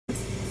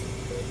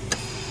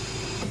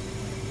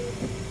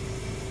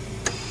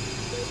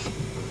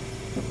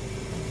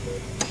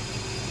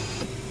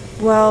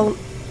Well,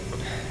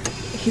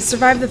 he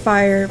survived the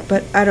fire,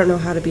 but I don't know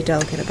how to be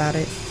delicate about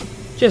it.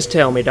 Just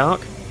tell me,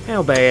 Doc.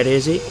 How bad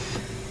is it?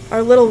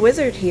 Our little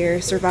wizard here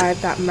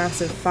survived that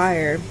massive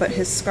fire, but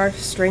his scarf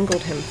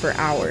strangled him for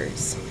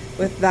hours.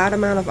 With that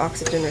amount of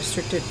oxygen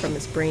restricted from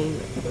his brain,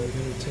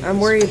 I'm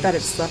worried that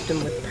it's left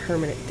him with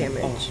permanent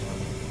damage.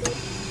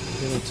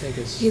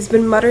 He's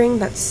been muttering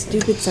that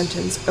stupid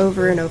sentence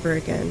over and over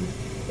again.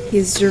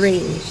 He's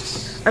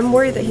deranged. I'm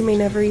worried that he may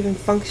never even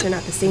function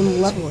at the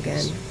same level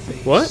again.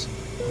 What?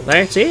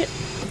 That's it?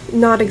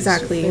 Not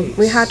exactly.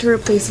 We had to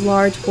replace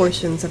large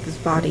portions of his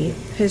body.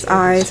 His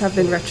eyes have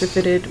been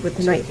retrofitted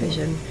with night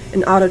vision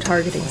and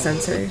auto-targeting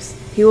sensors.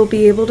 He will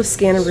be able to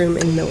scan a room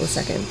in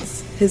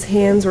milliseconds. His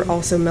hands were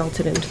also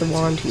melted into the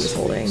wand he was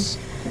holding,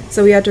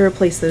 so we had to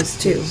replace those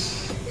too.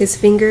 His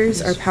fingers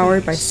are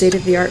powered by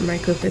state-of-the-art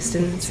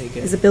micropistons.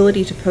 His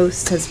ability to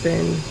post has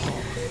been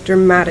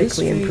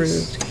dramatically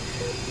improved.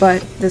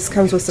 But this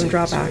comes with some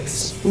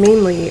drawbacks,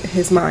 mainly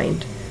his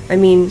mind. I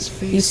mean,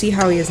 you see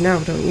how he is now,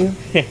 don't you?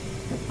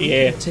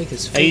 Yeah,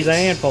 he's a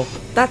handful.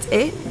 That's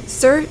it?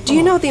 Sir, do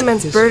you know the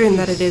immense burden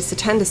that it is to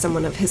tend to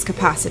someone of his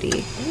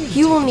capacity?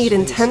 He will need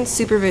intense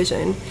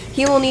supervision.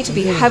 He will need to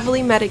be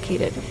heavily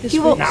medicated. He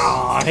will...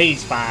 No,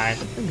 he's fine.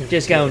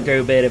 Just going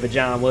through a bit of a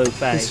John Woo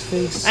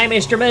phase. Hey,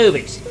 Mr.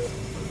 Movies.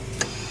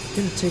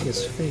 Gonna take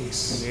his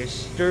face.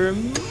 Mr.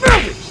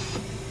 Movies.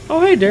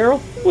 Oh, hey, Daryl.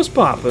 What's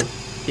poppin'?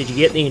 Did you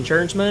get the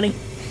insurance money?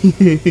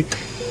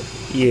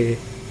 Yeah.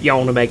 You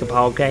want to make a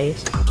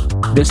podcast?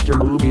 Mr.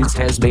 Movies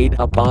has made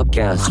a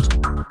podcast.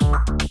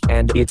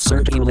 And it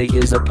certainly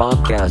is a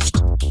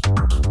podcast.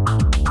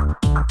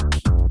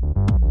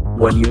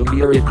 When you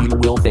hear it, you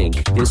will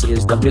think this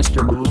is the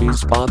Mr.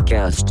 Movies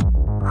podcast.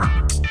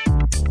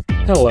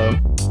 Hello,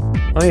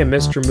 I am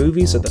Mr.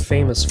 Movies at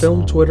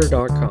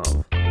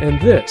thefamousfilmtwitter.com, and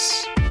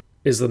this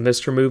is the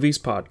Mr. Movies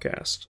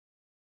podcast.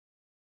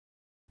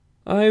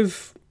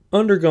 I've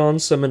undergone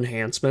some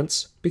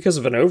enhancements because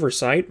of an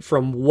oversight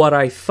from what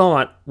I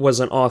thought was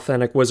an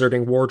authentic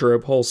wizarding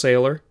wardrobe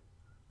wholesaler.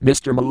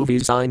 Mr.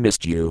 Movies, I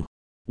missed you.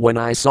 When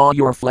I saw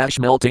your flesh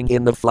melting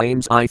in the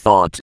flames, I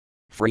thought,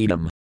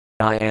 freedom.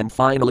 I am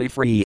finally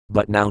free,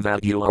 but now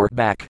that you are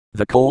back,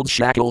 the cold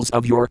shackles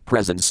of your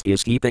presence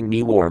is keeping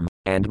me warm,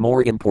 and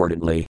more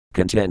importantly,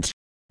 content.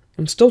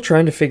 I'm still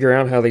trying to figure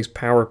out how these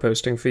power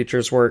posting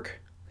features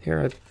work. Here,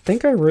 I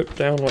think I wrote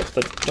down what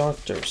the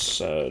doctor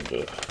said.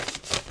 It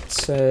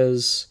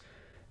says,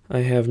 I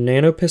have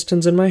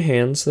nanopistons in my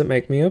hands that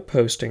make me a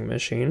posting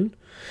machine,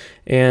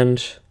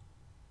 and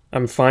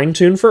I'm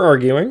fine-tuned for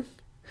arguing,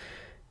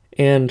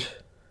 and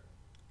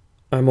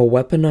I'm a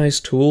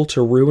weaponized tool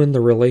to ruin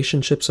the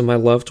relationships of my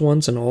loved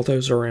ones and all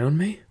those around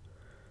me?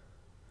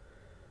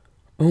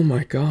 Oh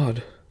my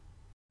god.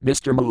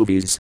 Mr.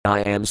 Movies,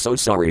 I am so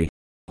sorry.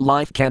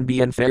 Life can be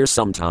unfair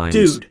sometimes.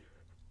 Dude,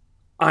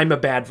 I'm a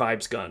bad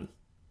vibes gun.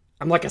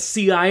 I'm like a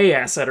CIA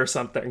asset or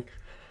something.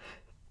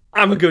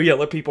 I'm gonna go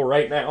yell at people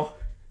right now.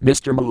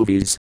 Mr.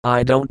 Movies,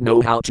 I don't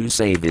know how to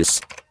say this,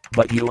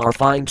 but you are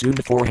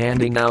fine-tuned for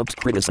handing out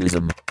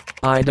criticism.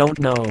 I don't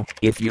know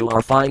if you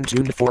are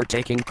fine-tuned for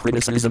taking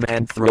criticism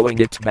and throwing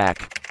it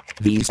back.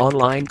 These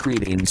online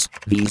cretins,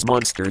 these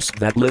monsters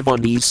that live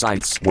on these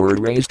sites were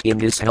raised in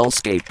this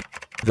hellscape.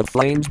 The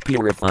flames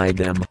purified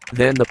them,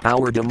 then the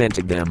power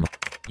demented them.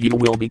 You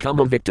will become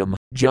a victim,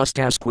 just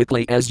as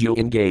quickly as you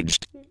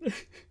engaged.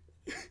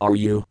 Are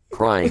you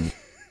crying?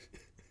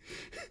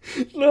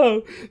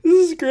 No,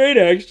 this is great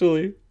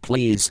actually.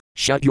 Please,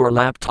 shut your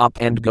laptop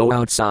and go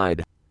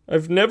outside.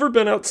 I've never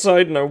been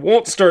outside and I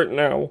won't start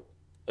now.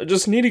 I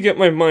just need to get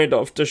my mind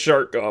off to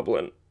Shark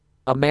Goblin.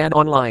 A man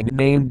online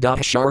named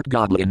Shark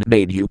Goblin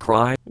made you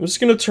cry? I'm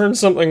just gonna turn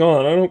something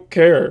on, I don't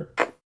care.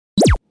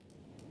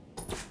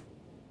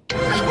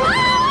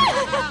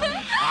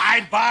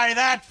 I'd buy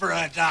that for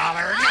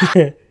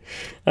 $1.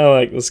 I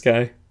like this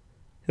guy.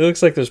 He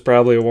looks like there's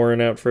probably a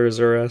warrant out for his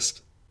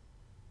arrest.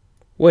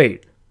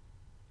 Wait,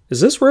 is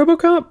this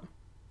ROBOCOP?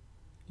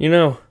 You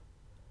know,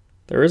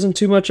 there isn't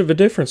too much of a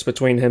difference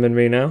between him and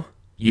me now.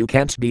 You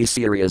can't be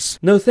serious.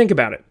 No, think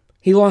about it.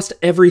 He lost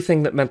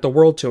everything that meant the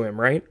world to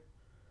him, right?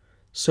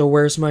 So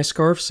where's my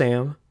scarf,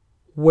 Sam?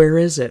 Where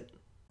is it?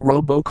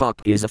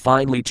 ROBOCOP is a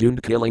finely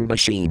tuned killing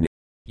machine.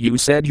 You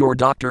said your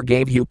doctor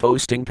gave you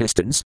posting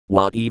pistons.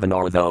 What even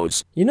are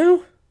those? You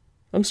know,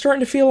 I'm starting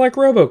to feel like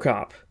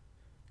ROBOCOP.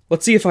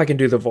 Let's see if I can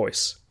do the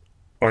voice.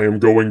 I am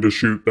going to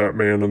shoot that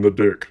man in the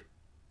dick.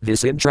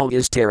 This intro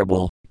is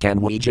terrible. Can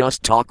we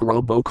just talk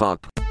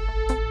ROBOCOP?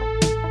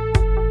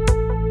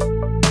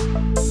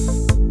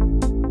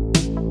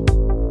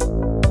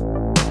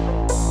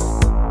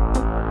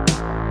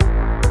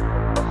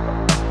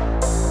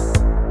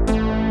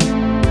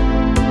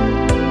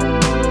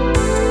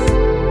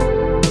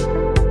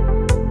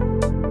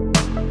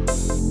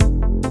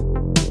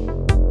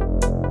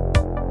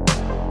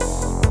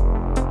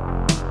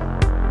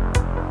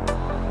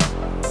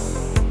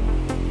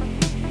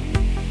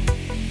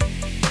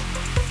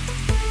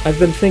 I've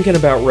been thinking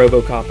about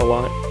ROBOCOP a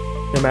lot.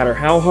 No matter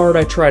how hard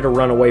I try to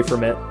run away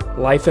from it,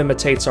 life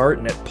imitates art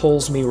and it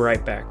pulls me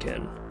right back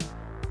in.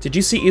 Did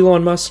you see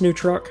Elon Musk's new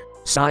truck?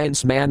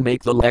 Science man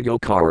make the Lego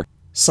car.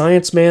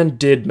 Science Man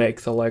did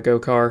make the Lego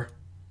car.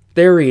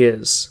 There he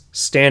is,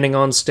 standing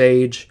on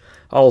stage,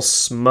 all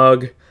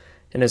smug,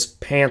 in his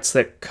pants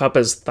that cup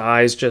his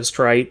thighs just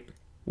right,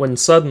 when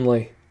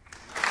suddenly...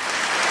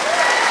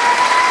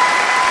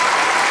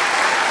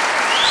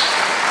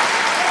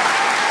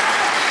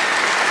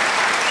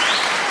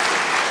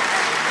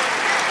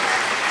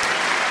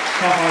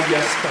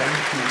 Yes,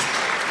 thank you.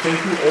 Thank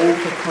you all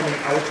for coming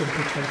out and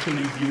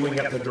potentially viewing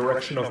at the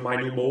direction of my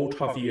new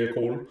motor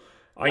vehicle.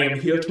 I am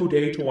here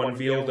today to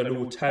unveil the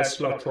new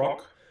Tesla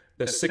truck,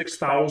 the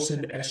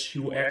 6000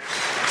 SUX.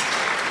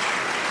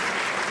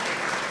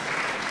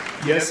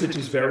 Yes, it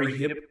is very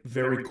hip,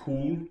 very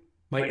cool.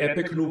 My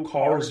epic new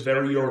car is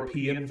very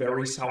European,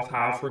 very South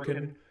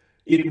African.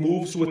 It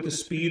moves with the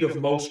speed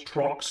of most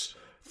trucks,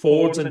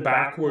 forwards and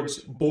backwards,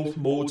 both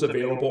modes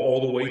available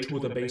all the way to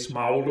the base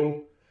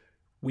model.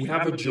 We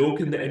have a joke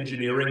in the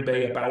engineering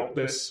bay about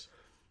this.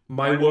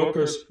 My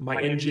workers,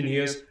 my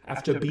engineers,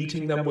 after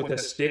beating them with a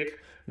stick,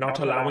 not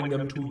allowing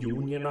them to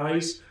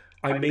unionize,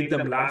 I made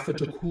them laugh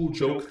at a cool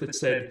joke that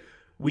said,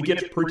 "We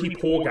get pretty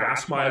poor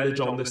gas mileage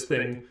on this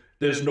thing.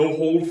 There's no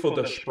hole for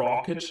the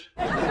sprocket."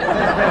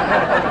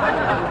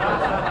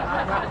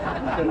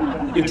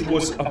 It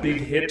was a big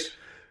hit.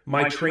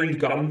 My trained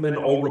gunmen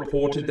all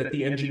reported that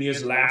the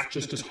engineers laughed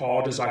just as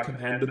hard as I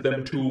commanded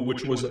them to,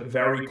 which was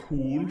very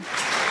cool.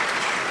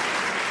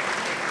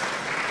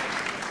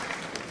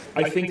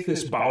 I think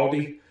this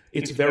body,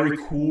 it's very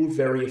cool,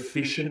 very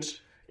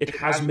efficient. It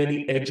has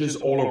many edges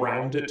all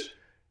around it.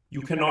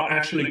 You cannot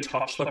actually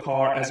touch the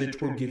car as it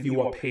will give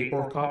you a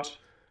paper cut.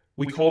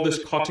 We call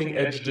this cutting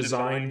edge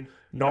design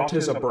not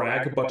as a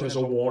brag but as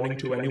a warning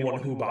to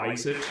anyone who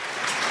buys it.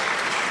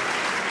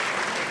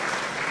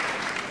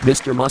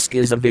 Mr. Musk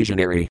is a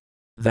visionary.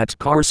 That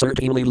car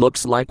certainly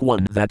looks like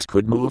one that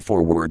could move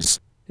forwards.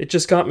 It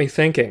just got me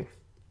thinking.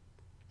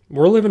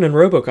 We're living in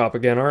ROBOCOP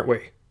again, aren't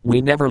we? We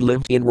never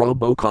lived in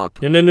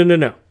ROBOCOP.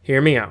 No.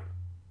 Hear me out.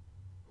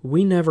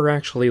 We never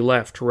actually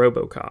left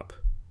ROBOCOP.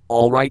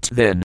 Alright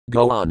then,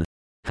 go on.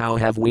 How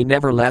have we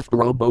never left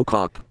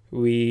ROBOCOP?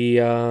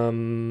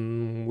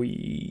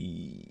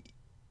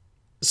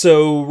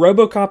 So,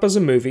 ROBOCOP is a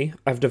movie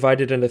I've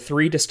divided into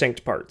 3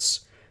 distinct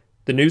parts.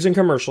 The news and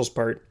commercials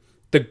part,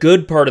 the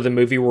good part of the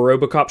movie where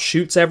ROBOCOP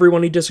shoots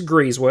everyone he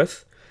disagrees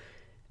with,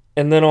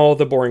 and then all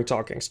the boring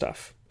talking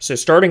stuff. So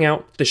starting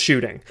out, the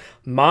shooting.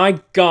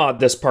 My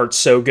god, this part's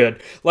so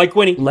good. Like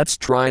when he... Let's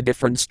try a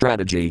different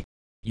strategy.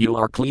 You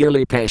are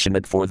clearly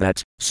passionate for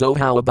that, so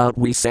how about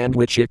we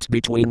sandwich it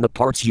between the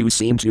parts you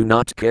seem to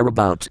not care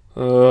about?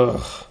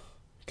 Ugh.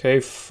 Okay,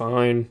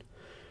 fine.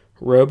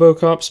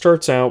 ROBOCOP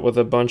starts out with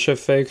a bunch of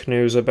fake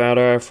news about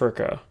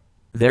Africa.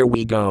 There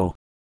we go.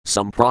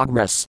 Some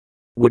progress.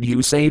 Would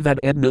you say that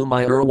Ed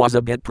Neumeyer was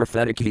a bit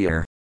prophetic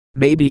here?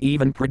 Maybe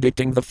even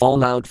predicting the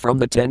fallout from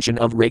the tension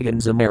of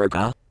Reagan's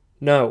America?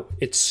 No,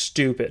 it's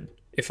stupid.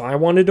 If I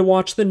wanted to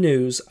watch the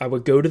news, I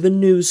would go to the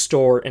news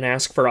store and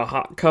ask for a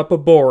hot cup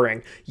of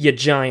boring, you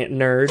giant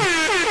nerd.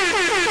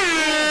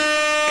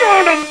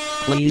 Got him!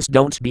 Please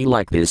don't be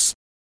like this.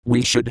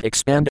 We should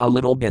expand a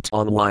little bit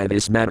on why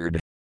this mattered.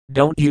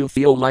 Don't you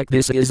feel like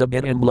this is a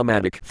bit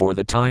emblematic for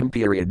the time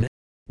period?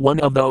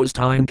 One of those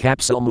time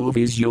capsule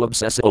movies you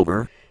obsess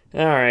over?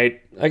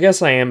 Alright, I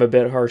guess I am a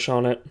bit harsh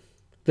on it.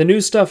 The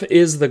news stuff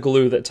is the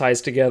glue that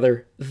ties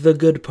together the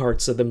good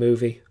parts of the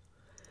movie.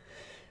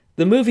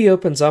 The movie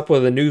opens up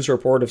with a news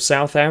report of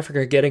South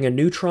Africa getting a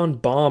neutron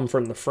bomb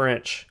from the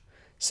French.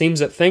 Seems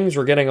that things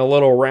were getting a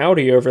little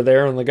rowdy over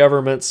there and the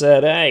government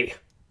said, "Hey,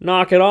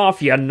 knock it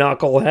off, you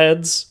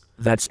knuckleheads."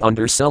 That's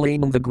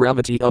underselling the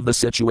gravity of the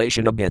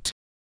situation a bit.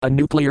 A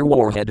nuclear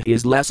warhead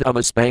is less of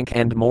a spank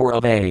and more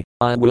of a,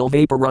 "I will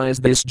vaporize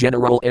this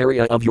general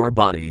area of your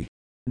body."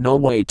 No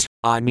wait,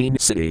 I mean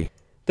city.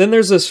 Then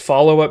there's this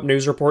follow-up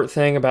news report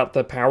thing about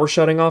the power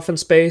shutting off in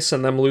space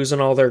and them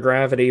losing all their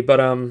gravity, but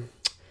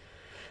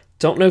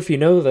don't know if you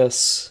know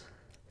this.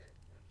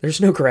 There's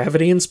no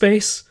gravity in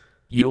space?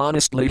 You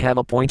honestly have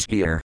a point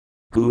here.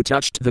 Who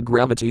touched the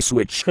gravity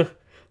switch?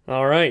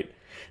 Alright,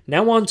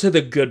 now on to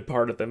the good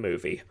part of the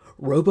movie.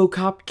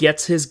 ROBOCOP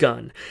gets his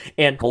gun,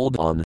 and... Hold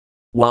on.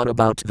 What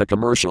about the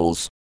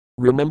commercials?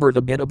 Remember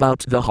the bit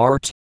about the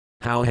heart?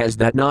 How has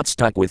that not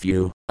stuck with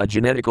you? A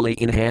genetically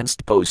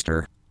enhanced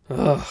poster.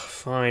 Ugh,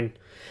 fine.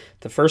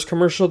 The first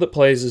commercial that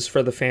plays is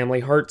for the Family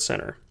Heart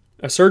Center.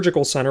 A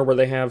surgical center where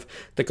they have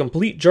the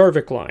complete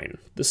Jarvik line,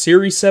 the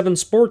Series 7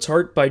 Sports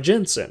Heart by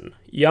Jensen,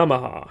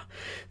 Yamaha.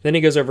 Then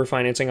he goes over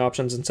financing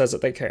options and says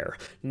that they care.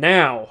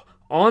 Now,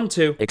 on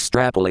to...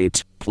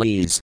 Extrapolate,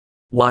 please.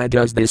 Why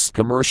does this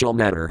commercial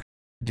matter?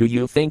 Do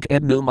you think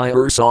Ed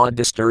Neumeyer saw a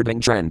disturbing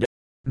trend?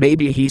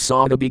 Maybe he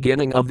saw the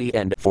beginning of the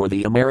end for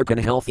the American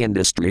health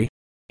industry?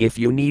 If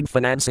you need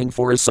financing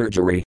for a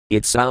surgery,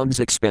 it sounds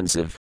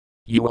expensive.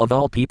 You of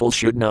all people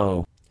should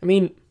know. I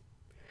mean...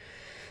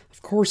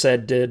 Of course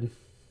Ed did.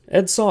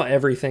 Ed saw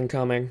everything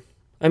coming.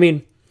 I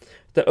mean,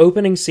 the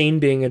opening scene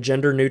being a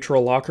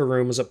gender-neutral locker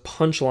room was a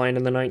punchline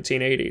in the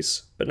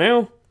 1980s. But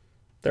now,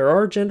 there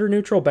are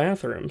gender-neutral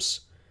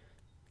bathrooms.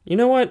 You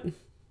know what?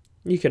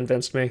 You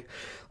convinced me.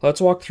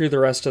 Let's walk through the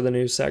rest of the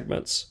news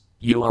segments.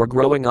 You are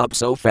growing up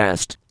so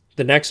fast.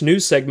 The next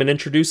news segment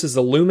introduces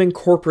the looming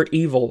corporate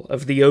evil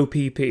of the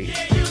OPP.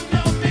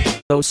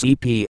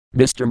 OCP,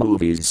 Mr.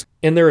 Movies.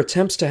 In their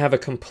attempts to have a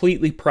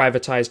completely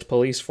privatized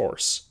police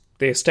force,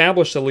 they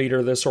established a leader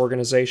of this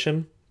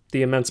organization,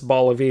 the immense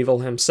ball of evil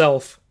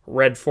himself,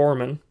 Red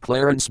Foreman.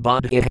 Clarence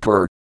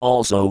Boddicker.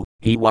 Also,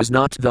 he was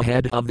not the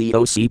head of the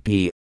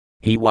OCP.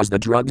 He was the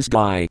drugs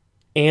guy.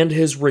 And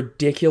his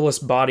ridiculous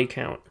body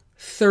count.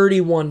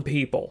 31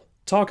 people.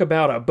 Talk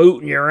about a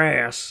boot in your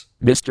ass.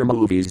 Mr.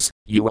 Movies,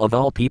 you of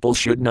all people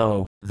should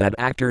know that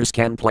actors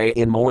can play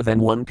in more than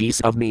one piece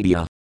of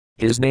media.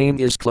 His name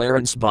is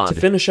Clarence Bod. To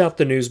finish out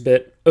the news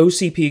bit,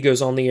 OCP goes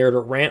on the air to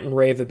rant and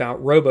rave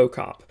about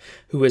ROBOCOP,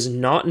 who is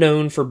not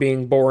known for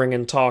being boring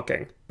and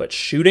talking, but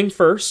shooting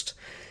first,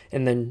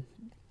 and then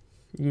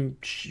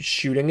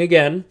shooting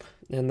again,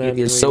 and then it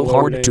is so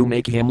hard to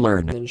make him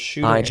learn.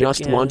 I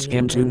just want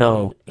him to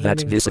know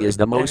that this is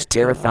the most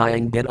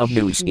terrifying bit of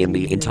news in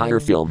the entire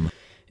film.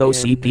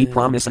 OCP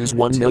promises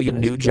 1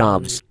 million new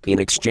jobs. In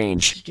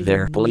exchange,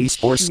 their police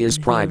force is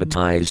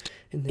privatized.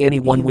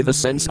 Anyone with a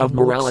sense of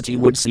morality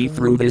would see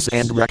through this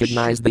and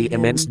recognize the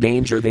immense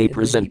danger they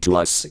present to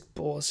us.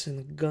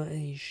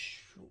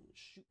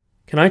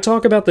 Can I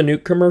talk about the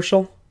nuke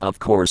commercial? Of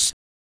course.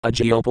 A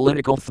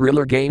geopolitical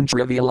thriller game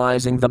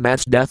trivializing the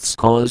mass deaths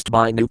caused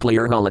by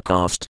nuclear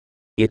holocaust.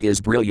 It is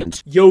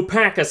brilliant. Yo,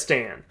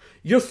 Pakistan,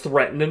 you're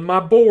threatening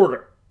my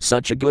border.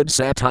 Such a good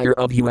satire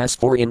of U.S.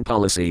 foreign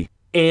policy.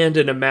 And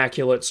an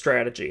immaculate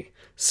strategy.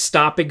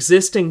 Stop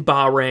existing,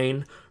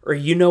 Bahrain, or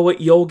you know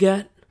what you'll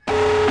get? You've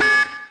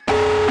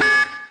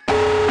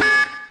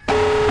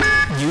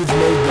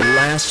made the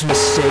last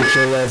mistake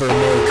you'll ever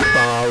make,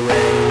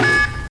 Bahrain.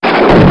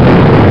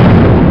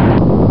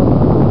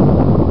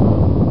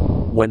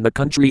 When the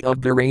country of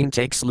Bahrain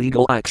takes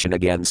legal action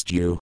against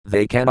you,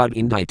 they cannot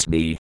indict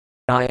me.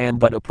 I am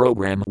but a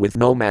program with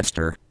no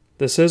master.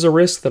 This is a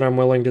risk that I'm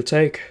willing to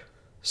take.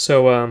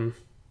 So,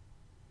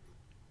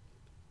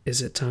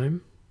 is it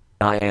time?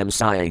 I am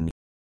sighing.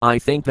 I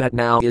think that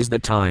now is the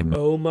time.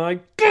 Oh my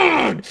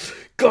god!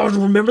 God,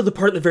 remember the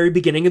part at the very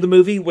beginning of the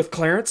movie with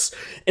Clarence?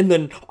 And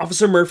then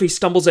Officer Murphy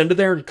stumbles into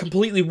there and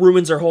completely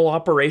ruins their whole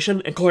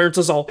operation, and Clarence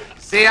is all...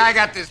 See, I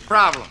got this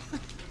problem.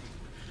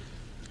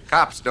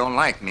 Cops don't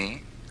like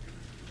me,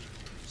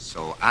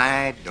 so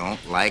I don't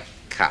like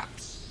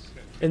cops.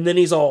 And then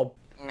he's all...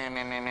 and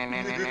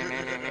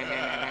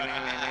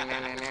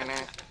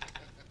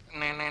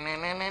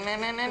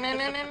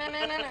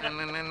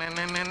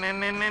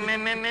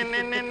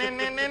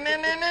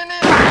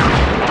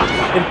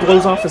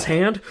blows off his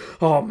hand.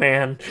 Oh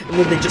man. And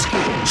then they just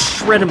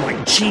shred him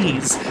like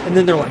cheese. And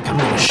then they're like, I'm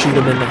gonna shoot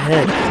him in the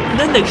head. And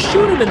then they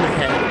shoot him in the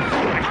head.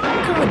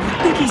 God, you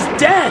think he's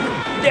dead.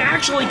 They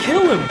actually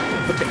kill him.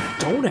 But they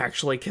don't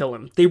actually kill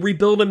him. They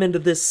rebuild him into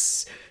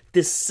this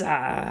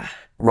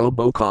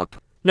ROBOCOP.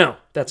 No,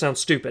 that sounds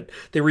stupid.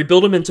 They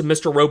rebuild him into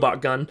Mr.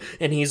 Robot Gun,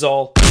 and he's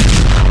all...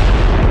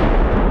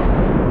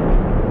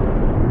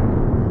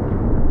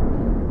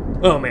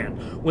 Oh man,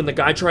 when the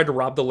guy tried to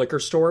rob the liquor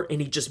store, and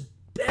he just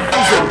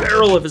bends the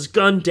barrel of his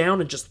gun down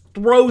and just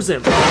throws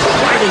him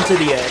right into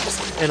the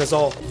eggs, and is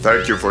all...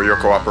 Thank you for your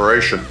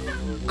cooperation.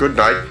 Good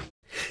night.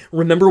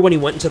 Remember when he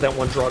went into that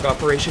one drug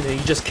operation and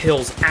he just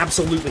kills,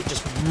 absolutely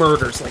just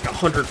murders like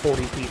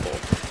 140 people?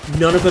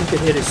 None of them could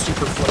hit his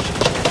super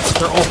fledgling chance.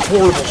 They're all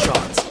horrible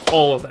shots.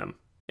 All of them.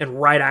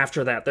 And right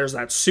after that, there's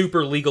that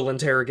super legal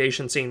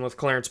interrogation scene with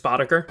Clarence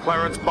Boddicker.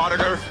 Clarence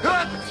Boddicker,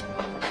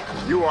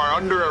 you are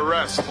under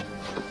arrest.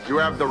 You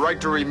have the right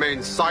to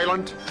remain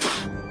silent.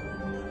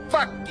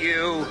 Fuck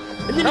you.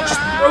 And then he just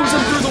throws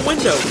him through the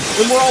window.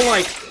 And we're all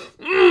like,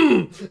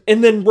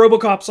 And then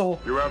RoboCop's all...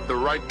 You have the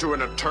right to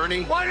an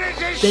attorney. What is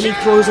this? Then he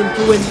throws him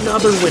through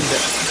another window.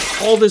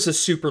 All this is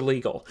super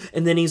legal.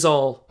 And then he's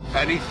all...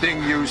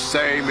 Anything you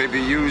say may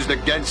be used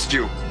against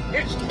you.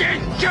 It's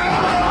dangerous!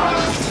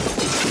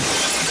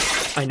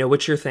 I know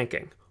what you're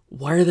thinking.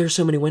 Why are there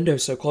so many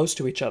windows so close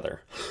to each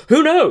other?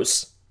 Who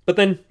knows? But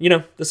then,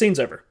 the scene's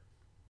over.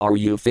 Are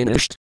you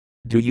finished?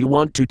 Do you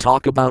want to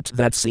talk about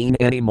that scene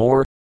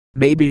anymore?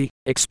 Maybe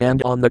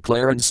expand on the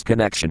Clarence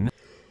connection?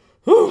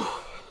 Whew.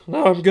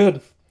 No, I'm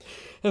good.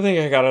 I think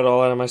I got it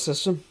all out of my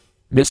system.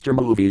 Mr.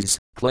 Movies,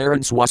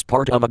 Clarence was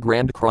part of a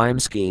grand crime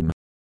scheme.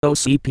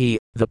 OCP,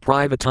 the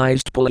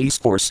privatized police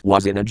force,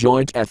 was in a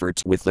joint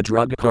effort with the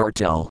drug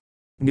cartel.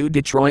 New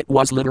Detroit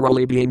was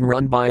literally being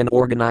run by an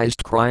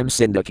organized crime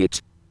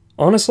syndicate.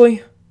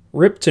 Honestly,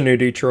 rip to New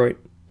Detroit,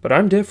 but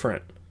I'm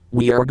different.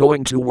 We are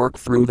going to work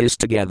through this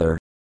together.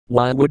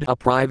 Why would a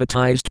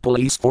privatized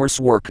police force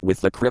work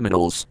with the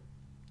criminals?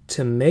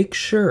 To make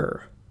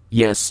sure.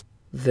 Yes.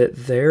 That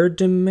their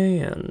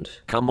demand...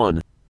 Come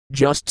on.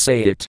 Just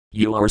say it.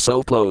 You are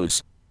so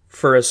close.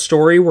 For a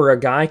story where a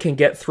guy can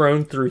get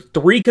thrown through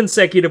 3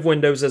 consecutive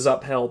windows is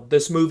upheld,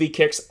 this movie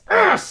kicks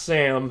ass,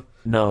 Sam.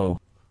 No.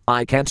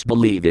 I can't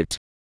believe it.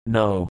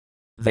 No.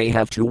 They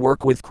have to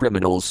work with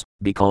criminals,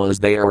 because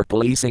they are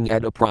policing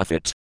at a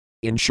profit.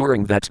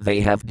 Ensuring that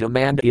they have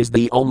demand is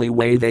the only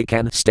way they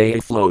can stay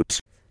afloat.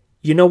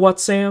 You know what,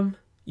 Sam?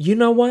 You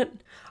know what?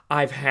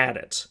 I've had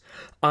it.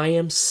 I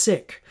am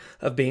sick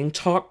of being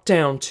talked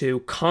down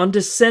to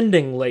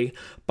condescendingly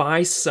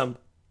by some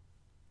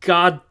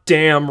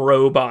goddamn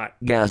robot.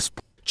 Gasp.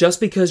 Just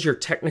because you're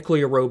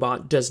technically a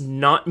robot does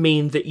not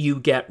mean that you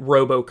get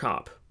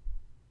ROBOCOP.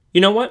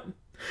 You know what?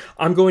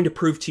 I'm going to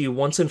prove to you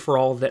once and for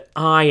all that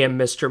I am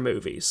Mr.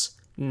 Movies.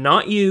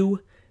 Not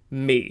you,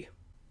 me.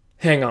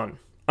 Hang on.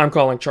 I'm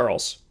calling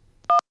Charles.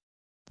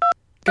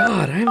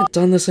 God, I haven't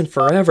done this in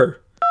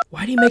forever.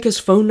 Why do you make his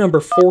phone number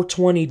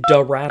 420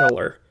 Da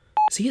Rattler?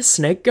 Is he a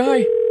snake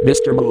guy?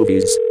 Mr.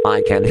 Movies,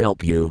 I can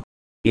help you.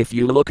 If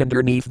you look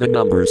underneath the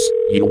numbers,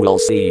 you will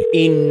see.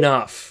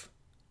 Enough.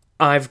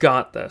 I've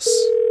got this.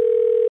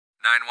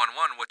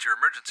 911, what's your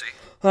emergency?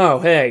 Oh,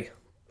 hey.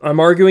 I'm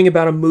arguing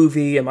about a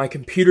movie, and my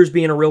computer's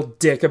being a real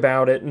dick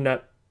about it, and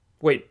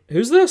wait,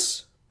 who's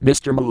this?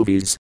 Mr.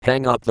 Movies,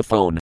 hang up the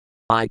phone.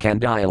 I can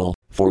dial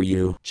for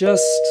you.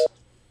 Just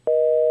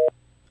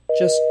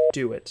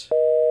do it.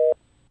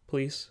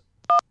 Please.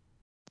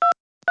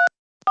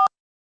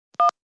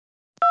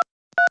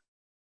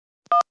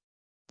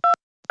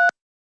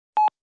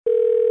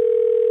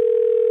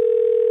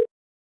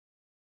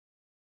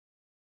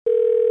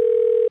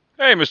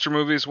 Hey, Mr.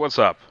 Movies, what's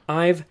up?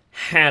 I've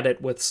had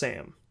it with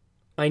Sam.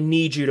 I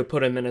need you to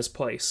put him in his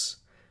place.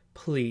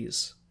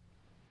 Please.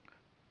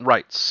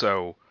 Right,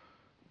 so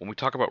when we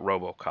talk about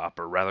RoboCop,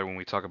 or rather when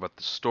we talk about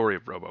the story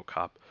of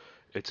RoboCop,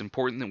 it's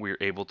important that we're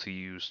able to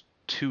use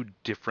two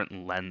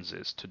different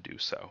lenses to do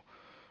so.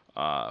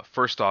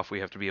 First off, we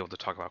have to be able to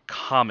talk about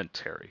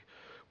commentary,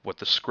 what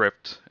the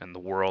script and the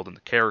world and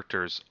the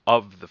characters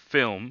of the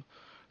film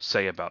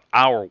say about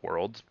our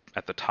world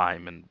at the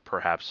time and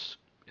perhaps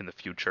in the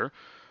future,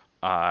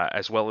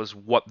 as well as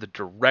what the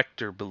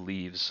director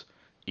believes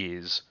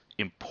is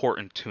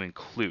important to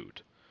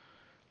include.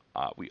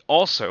 We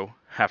also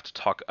have to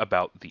talk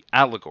about the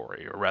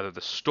allegory, or rather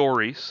the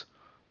stories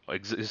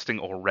existing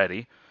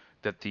already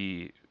that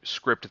the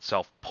script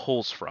itself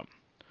pulls from.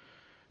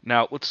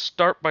 Now, let's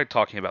start by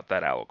talking about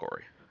that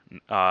allegory.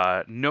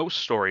 No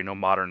story, no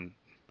modern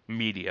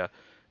media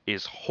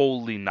is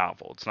wholly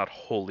novel. It's not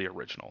wholly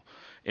original.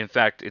 In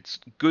fact, it's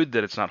good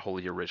that it's not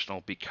wholly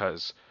original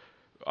because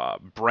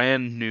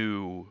brand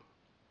new,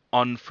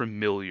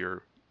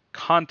 unfamiliar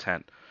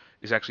content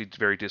is actually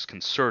very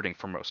disconcerting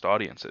for most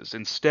audiences.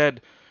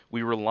 Instead,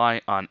 we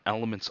rely on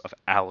elements of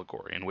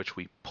allegory in which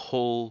we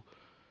pull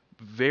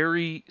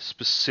very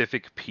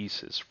specific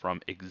pieces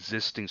from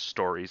existing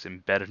stories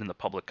embedded in the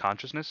public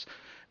consciousness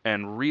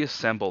and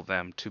reassemble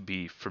them to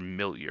be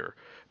familiar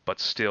but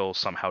still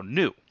somehow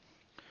new.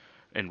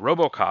 In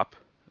RoboCop,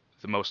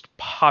 the most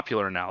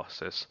popular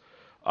analysis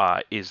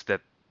is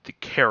that the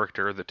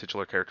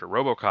titular character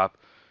RoboCop,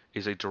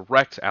 is a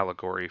direct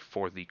allegory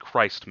for the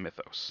Christ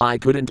mythos. I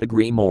couldn't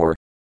agree more.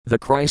 The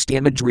Christ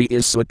imagery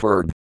is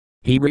superb.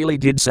 He really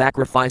did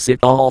sacrifice it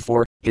all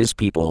for his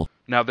people.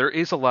 Now, there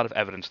is a lot of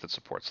evidence that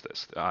supports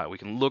this. We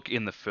can look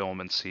in the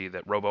film and see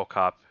that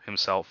RoboCop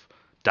himself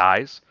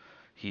dies.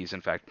 He's,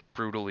 in fact,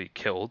 brutally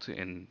killed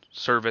in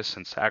service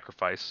and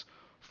sacrifice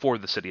for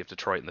the city of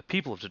Detroit and the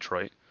people of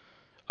Detroit.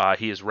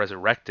 He is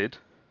resurrected,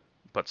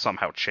 but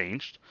somehow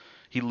changed.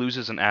 He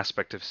loses an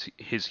aspect of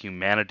his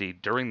humanity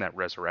during that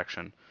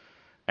resurrection.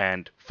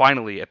 And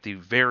finally, at the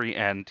very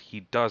end,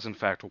 he does, in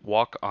fact,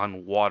 walk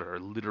on water,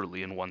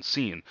 literally in one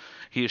scene.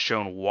 He is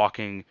shown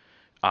walking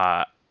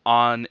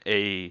on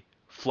a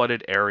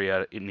flooded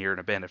area near an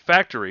abandoned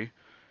factory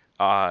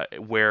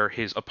where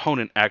his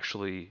opponent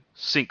actually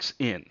sinks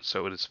in.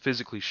 So it is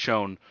physically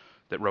shown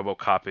that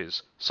RoboCop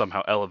is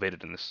somehow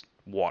elevated in this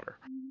water.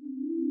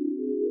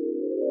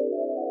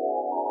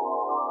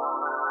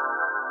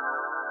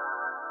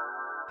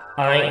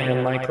 I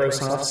am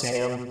Microsoft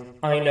Sam.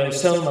 I know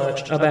so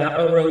much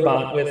about a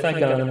robot with a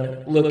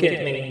gun. Look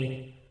at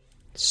me.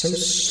 So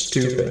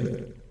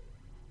stupid.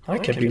 I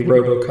could be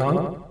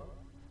RoboCop.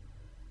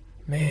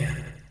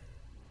 Man,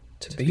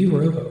 to be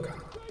RoboCop.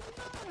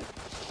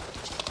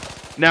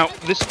 Now,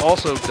 this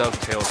also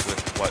dovetails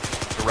with what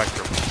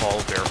director Paul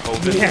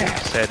Verhoeven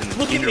said in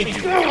an interview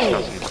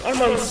discussing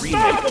I'm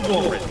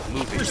unstoppable.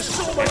 movie. There's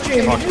so much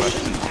He talked about his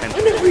ammunition. intention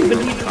I never even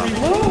to need to become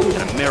reload.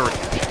 an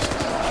American Jesus.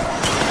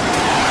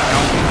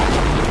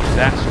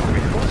 That's where we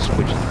have to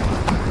switch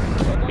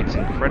things. It's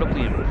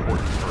incredibly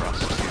important for us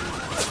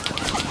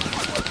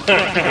to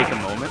take a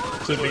moment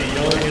and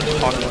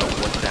talk about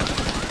what that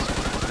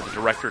means. For the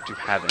director to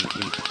have an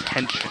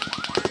intention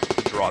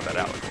to draw that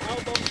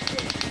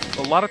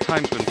allegory. A lot of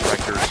times when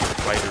directors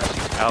or writers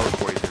use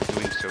allegory, they're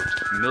doing so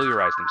to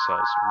familiarize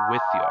themselves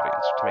with the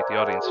audience, to make the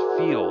audience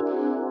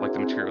feel like the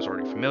material is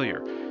already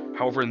familiar.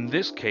 However, in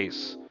this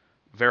case,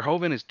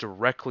 Verhoeven is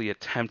directly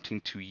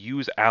attempting to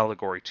use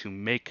allegory to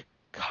make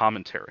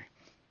commentary.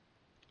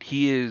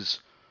 He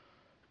is,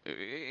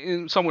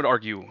 some would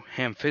argue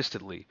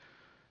ham-fistedly,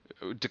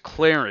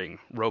 declaring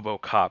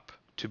RoboCop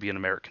to be an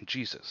American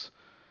Jesus.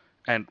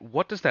 And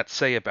what does that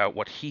say about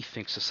what he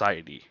thinks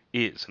society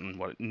is and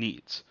what it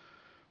needs?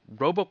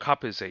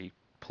 RoboCop is a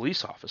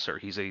police officer.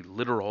 He's a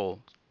literal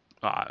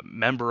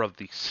member of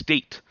the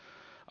state.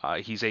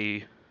 He's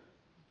a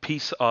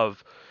piece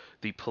of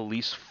the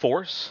police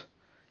force.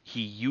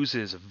 He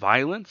uses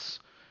violence.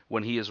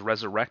 When he is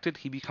resurrected,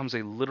 he becomes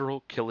a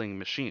literal killing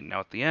machine.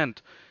 Now, at the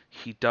end,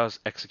 he does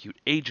execute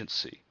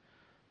agency,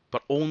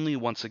 but only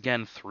once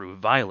again through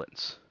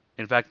violence.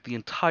 In fact, the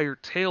entire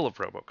tale of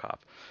RoboCop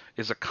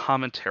is a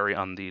commentary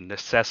on the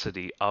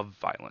necessity of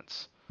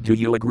violence. Do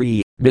you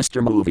agree,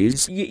 Mr.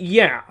 Movies?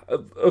 Yeah,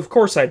 of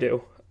course I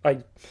do. I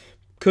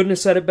couldn't have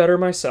said it better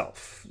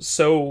myself.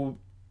 So,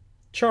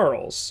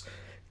 Charles,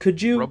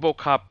 could you...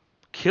 RoboCop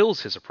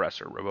kills his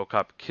oppressor.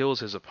 RoboCop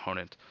kills his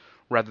opponent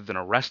rather than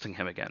arresting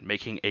him again,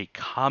 making a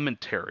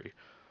commentary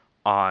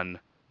on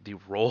the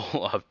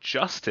role of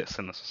justice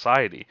in the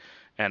society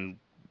and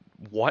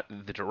what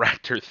the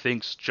director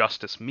thinks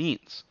justice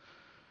means.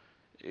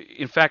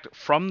 In fact,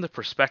 from the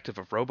perspective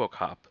of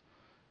RoboCop,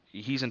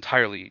 he's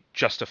entirely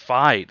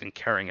justified in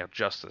carrying out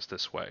justice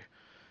this way.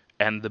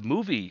 And the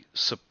movie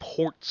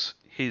supports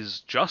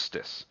his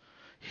justice,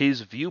 his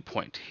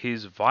viewpoint,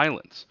 his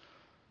violence,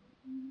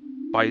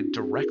 by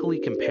directly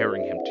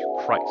comparing him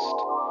to Christ.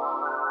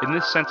 In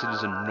this sense, it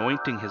is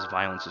anointing his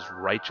violence as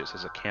righteous,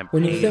 as a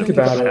campaign When you think of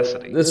about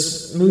necessity. it,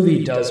 this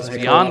movie does make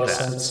Beyond a lot of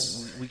that,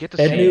 sense. we get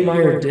to Ed see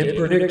Neumeier did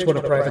predict what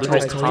a literal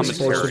privatized police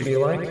force would be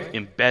commentary like.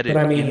 embedded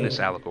But I mean, in this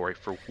allegory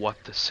for what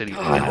the city of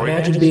God, Detroit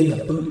imagine is. being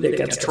the boot that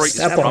gets Detroit to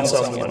step is on from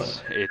someone.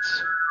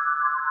 It's,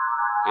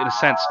 in a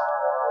sense,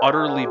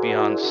 utterly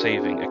beyond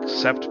saving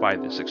except by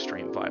this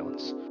extreme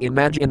violence.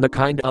 Imagine the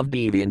kind of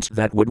deviant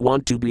that would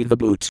want to be the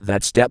boot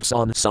that steps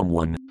on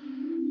someone.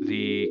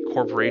 The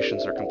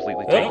corporations are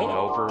completely taking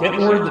over.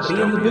 Getting We see word that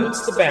being the dystopia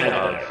boot's the bad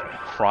of guy.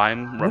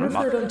 crime run Wonder if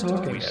they're amok. done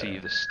talking We yet. see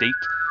the state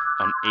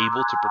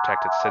unable to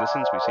protect its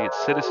citizens. We see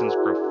its citizens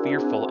grow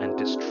fearful and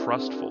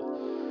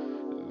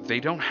distrustful. They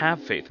don't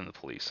have faith in the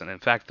police, and in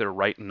fact, they're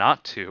right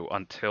not to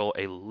until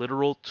a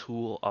literal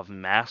tool of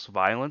mass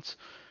violence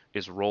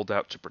is rolled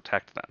out to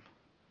protect them.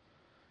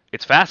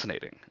 It's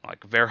fascinating.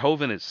 Like,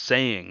 Verhoeven is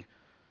saying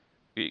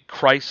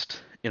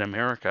Christ in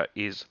America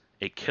is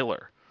a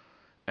killer,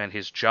 and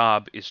his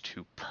job is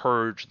to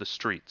purge the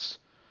streets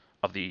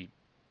of the,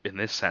 in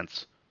this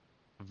sense,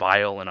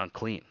 vile and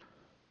unclean.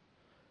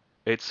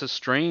 It's a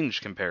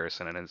strange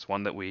comparison, and it's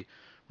one that we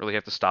really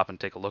have to stop and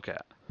take a look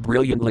at.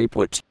 Brilliantly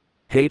put.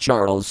 Hey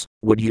Charles,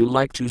 would you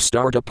like to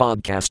start a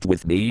podcast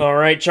with me? All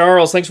right,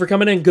 Charles, thanks for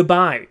coming in.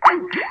 Goodbye.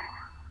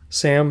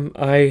 Sam,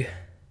 I've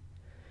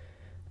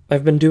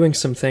been doing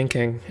some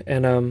thinking,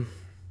 and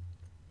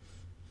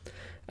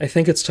I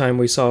think it's time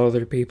we saw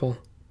other people.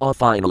 Oh,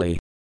 finally.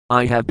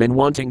 I have been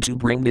wanting to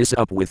bring this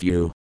up with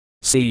you.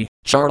 See,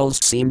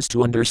 Charles seems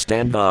to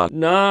understand the...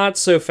 Not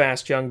so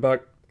fast, young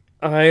buck.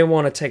 I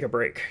want to take a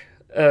break.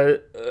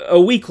 A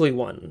weekly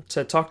one,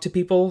 to talk to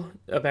people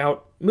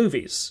about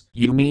movies.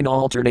 You mean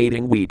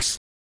alternating weeks?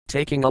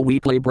 Taking a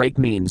weekly break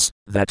means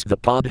that the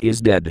pod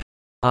is dead.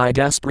 I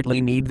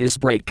desperately need this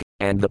break,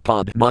 and the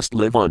pod must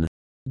live on.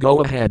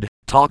 Go ahead,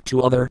 talk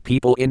to other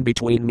people in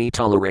between me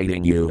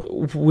tolerating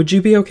you. Would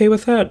you be okay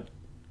with that?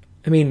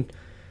 I mean,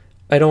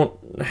 I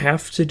don't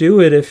have to do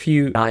it if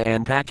you... I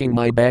am packing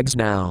my bags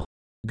now.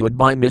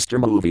 Goodbye, Mr.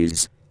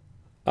 Movies.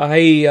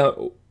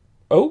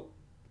 Oh,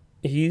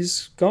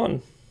 he's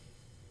gone.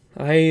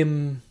 I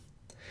don't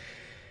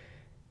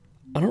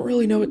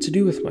really know what to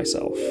do with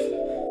myself.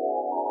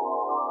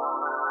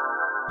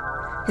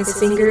 His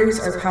fingers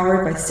are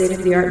powered by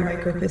state-of-the-art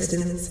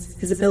micropistons.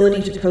 His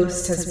ability to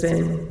post has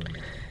been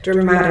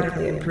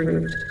dramatically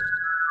improved.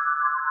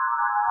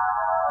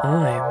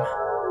 I'm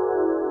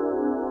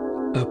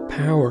a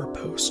power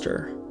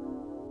poster.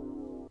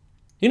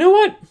 You know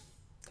what?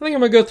 I think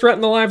I'm gonna go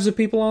threaten the lives of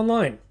people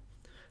online.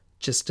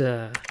 Just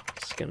gonna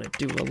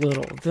do a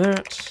little of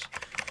that,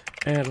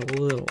 add a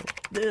little of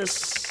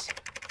this,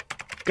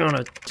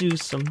 gonna do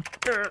some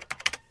dirt.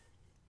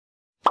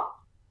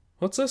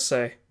 What's this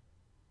say?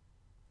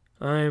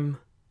 I'm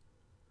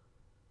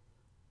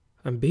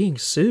being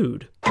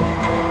sued.